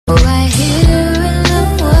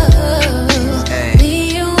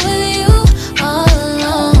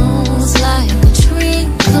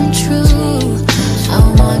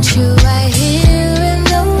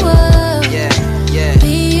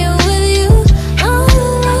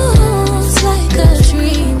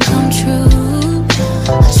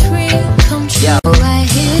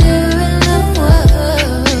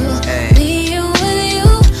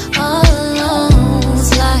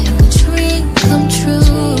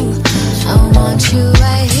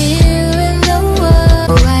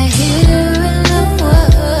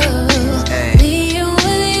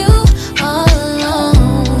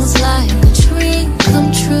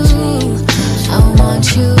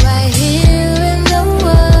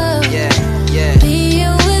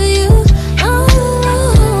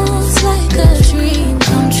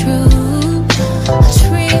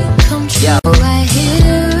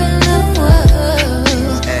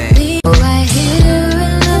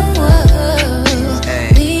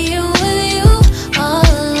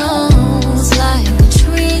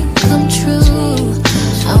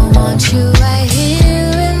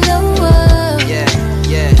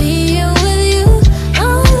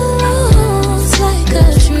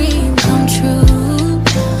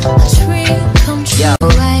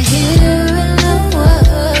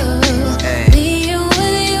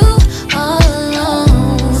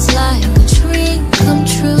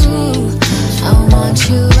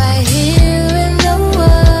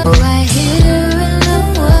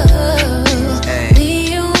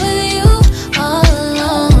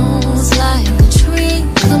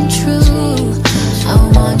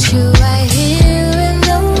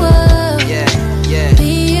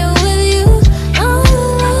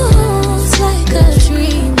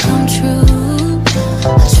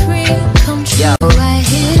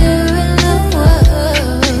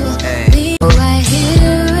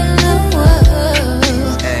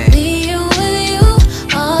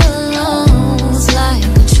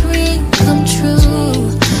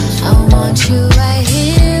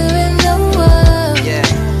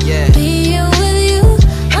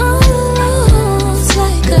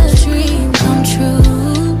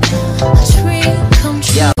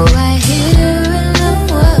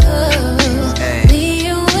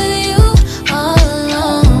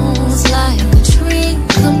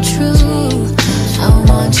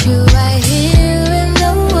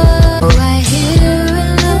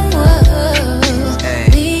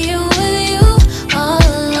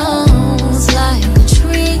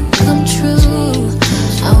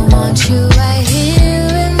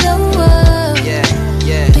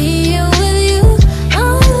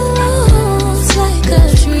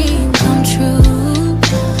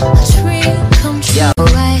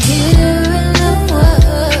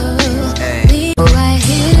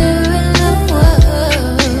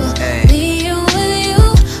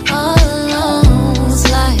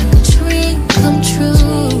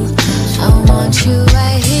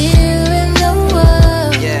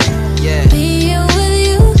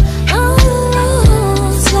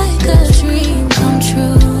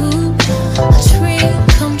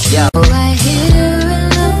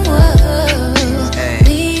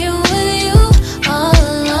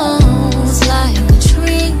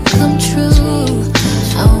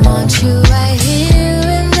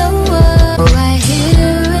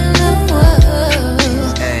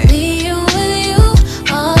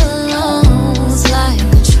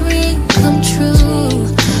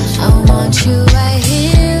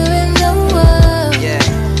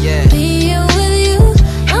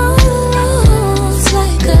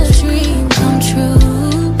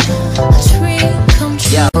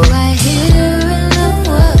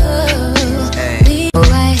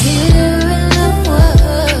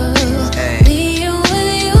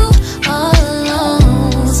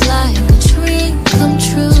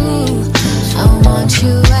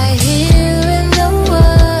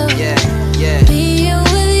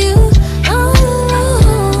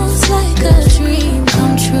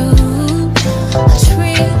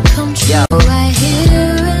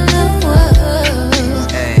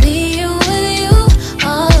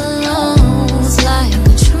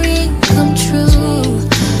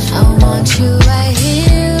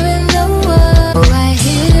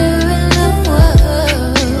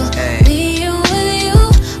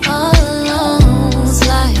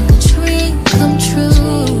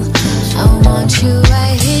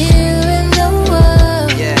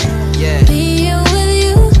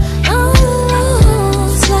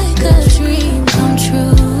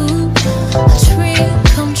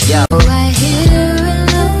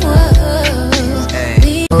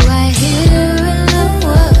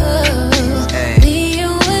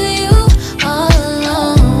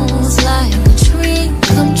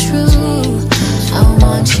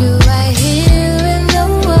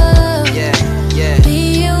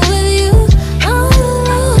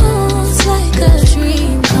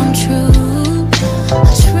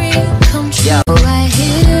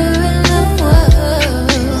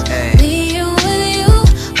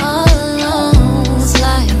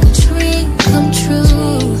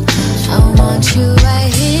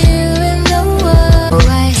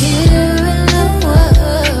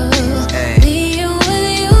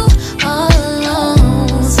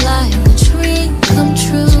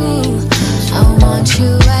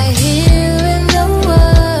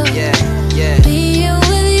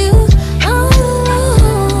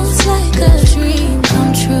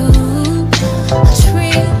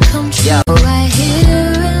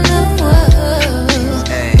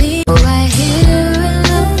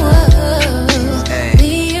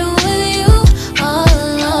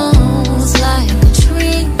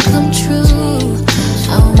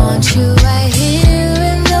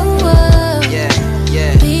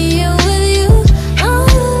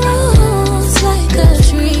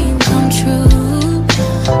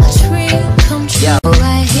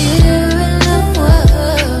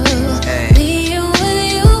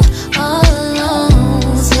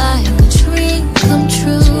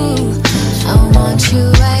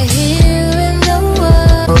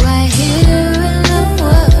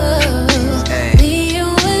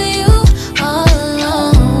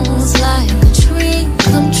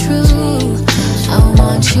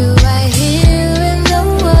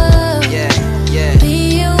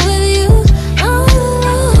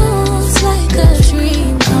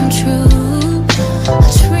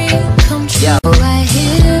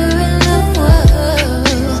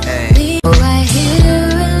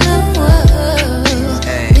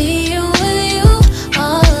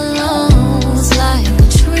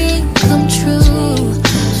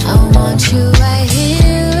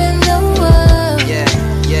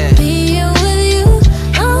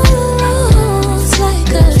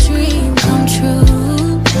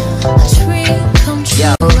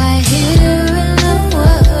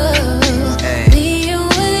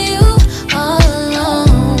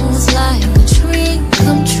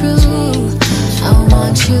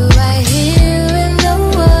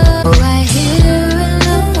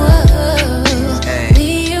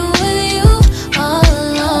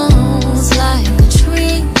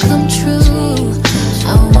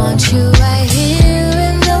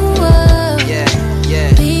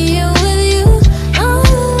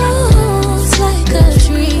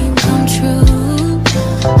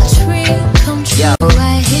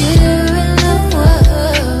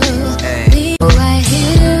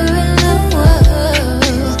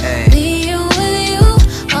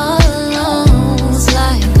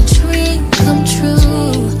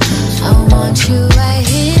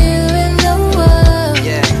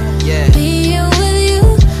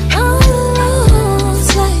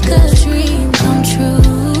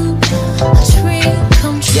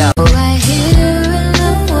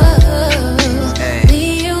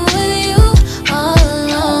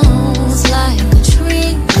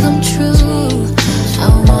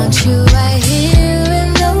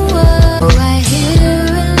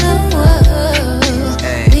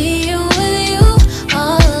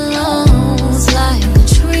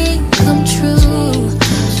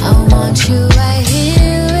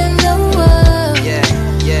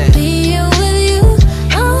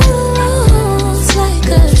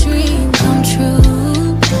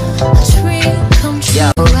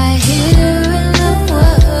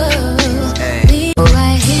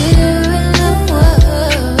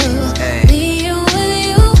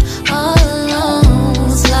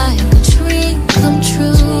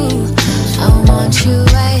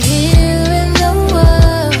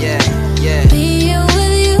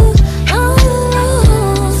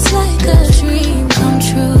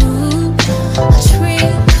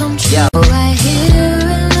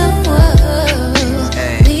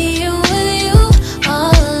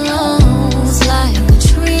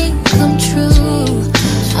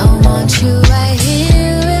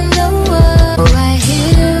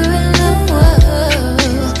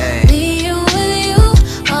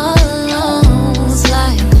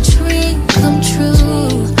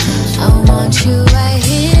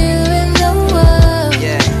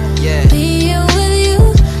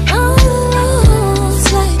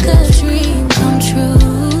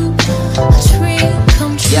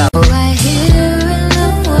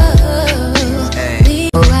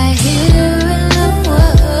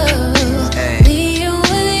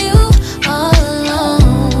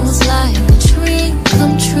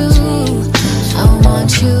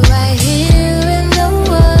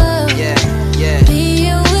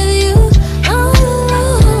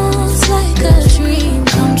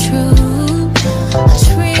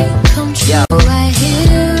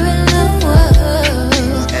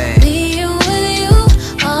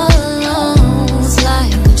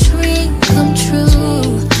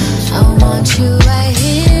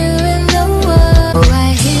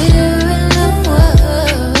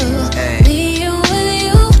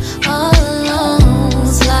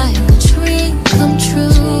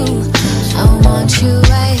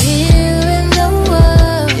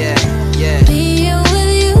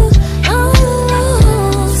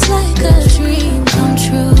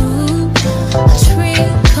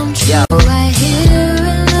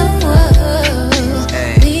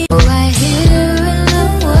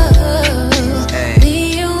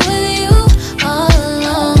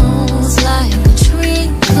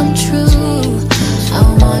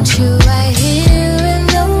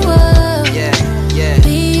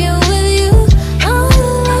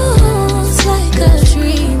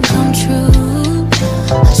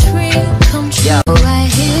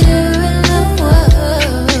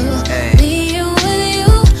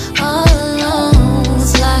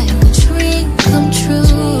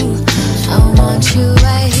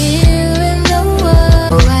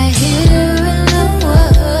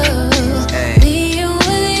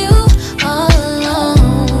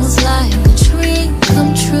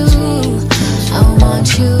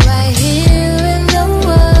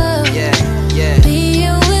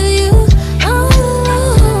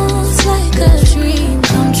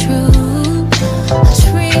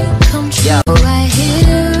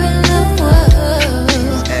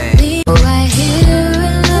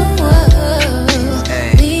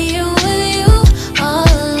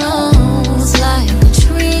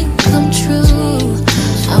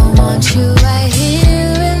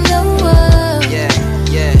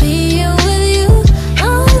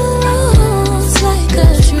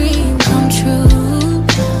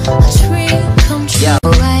Yo.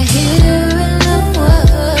 Right here in the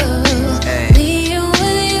world, being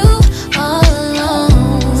with you all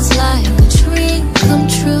alone. It's like a dream come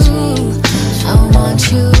true. I want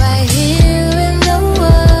you right here in the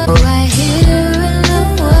world, right here in the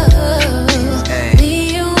world,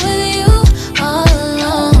 being with you all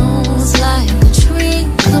alone. It's like a dream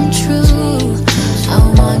come true. I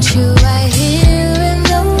want you right here in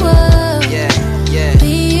the world,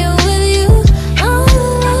 being with you all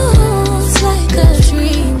alone. It's like a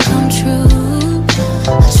dream come true,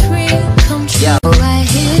 a dream come true. Yo. Right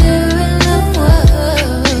here in the world,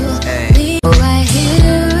 right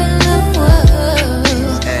here in the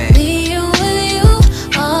world, being with you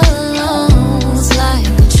all alone. It's like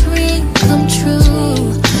a dream come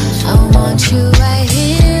true. I want you right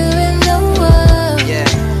here in the world,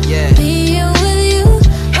 being with you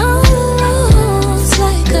all alone. It's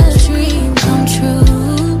like a dream come true,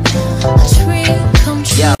 a dream come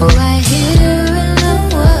true. Yo. Right here in the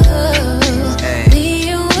world,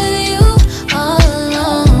 being with you all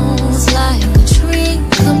alone. It's like a dream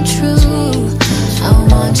come true. I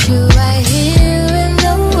want you right here in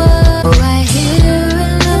the world, right here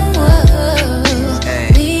in the world,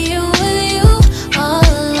 being with you all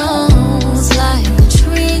alone. It's like a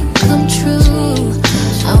dream come true.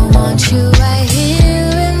 I want you right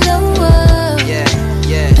here in the world,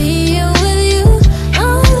 being with you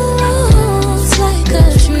all alone. It's like a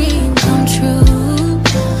dream come true,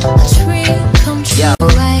 a dream come true. Yo.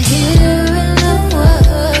 Right here in the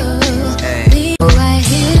world, right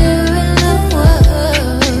here in the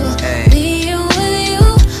world, being with you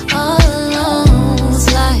all alone. It's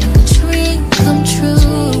like a dream come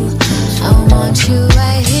true. I want you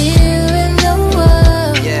right here in the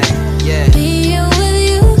world, being with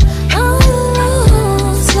you all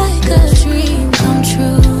alone. It's like a dream come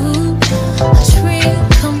true, a dream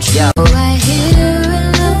come true. Yo. Right here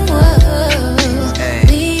in the world,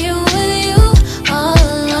 being with you all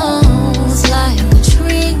alone. It's like a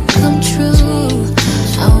dream come true.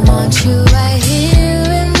 I want you right here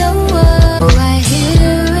in the world, right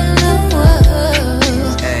here in the world,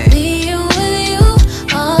 being with you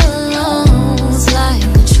all alone. It's like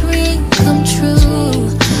a dream come true.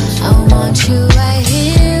 I want you right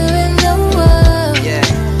here in the world,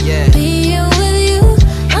 being with you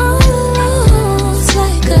all alone. It's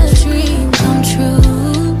like a dream come true,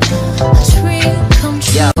 a dream come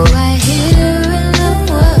true. Yo. Right here in the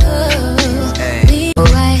world,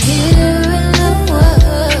 right here in the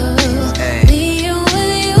world, being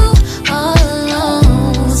with you all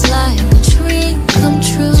alone. It's like a dream come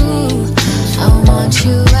true. I want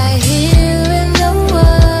you right here in the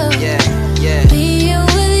world, being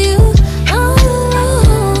with you all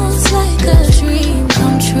alone. It's like a dream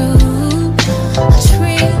come true, a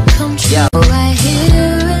dream come true. Yo. Right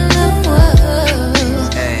here in the world,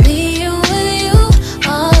 being with you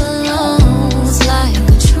all alone. It's like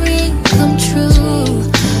a dream come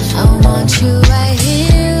true. I want you right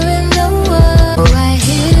here in the world, right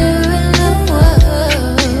here in the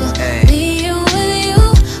world, being with you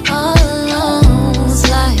all alone. It's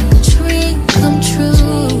like a dream come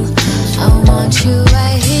true. I want you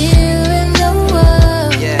right here in the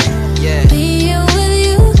world, being with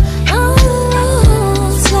you all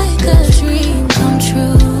alone. It's like a dream come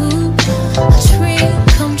true, a dream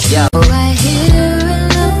come true. Yo. Right here in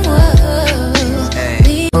the world,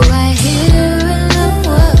 right here in the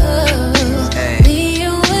world,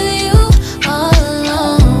 being with you all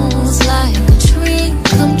alone. It's like a dream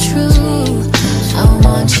come true. I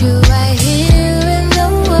want you right here in the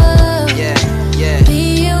world,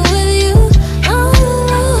 being with you all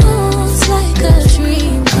alone. It's like a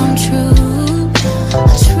dream come true, a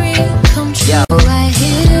dream come true. Yo. Right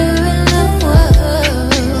here in the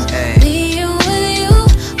world, being with you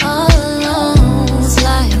all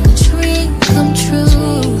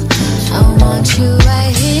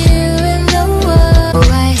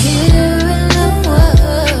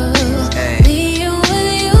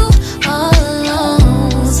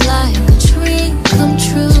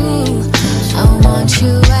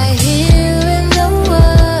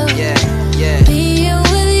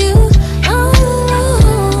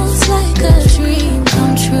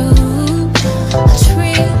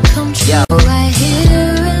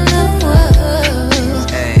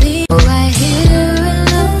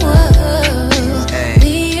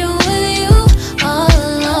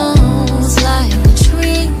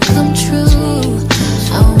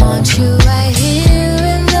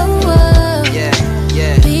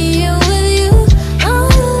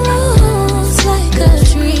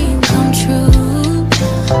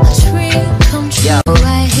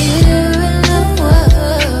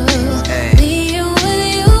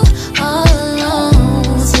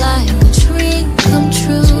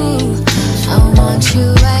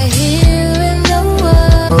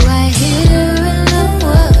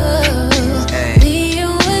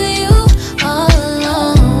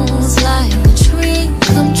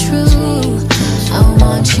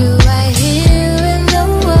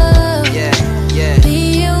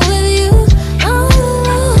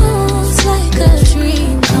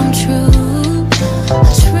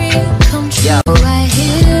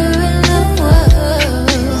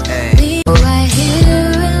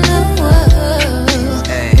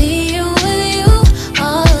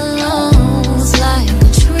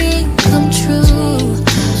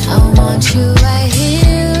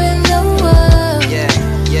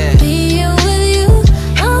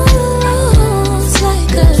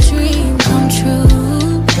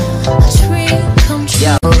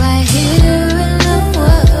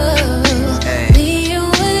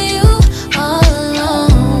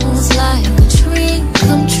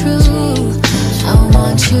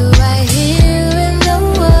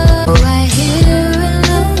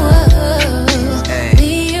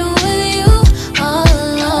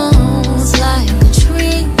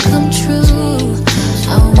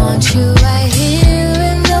want you right here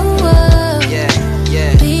in the world.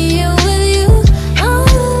 Being with you all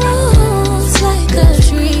alone, it's like a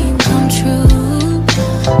dream come true.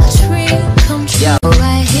 A dream come true.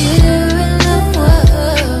 Right here in the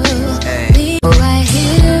world. Being right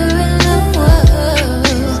here in the world.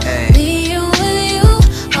 Being with you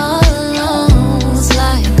all alone, it's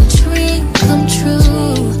like a dream come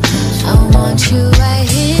true. I want you right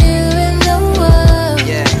here in the world.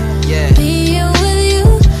 Being with you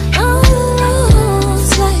all alone,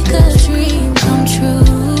 it's like a dream come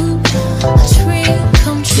true. A dream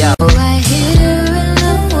come true. Right here in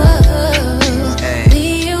the world.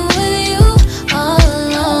 Being with you all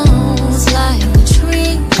alone, it's like a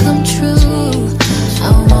dream come true. I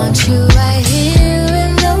want you right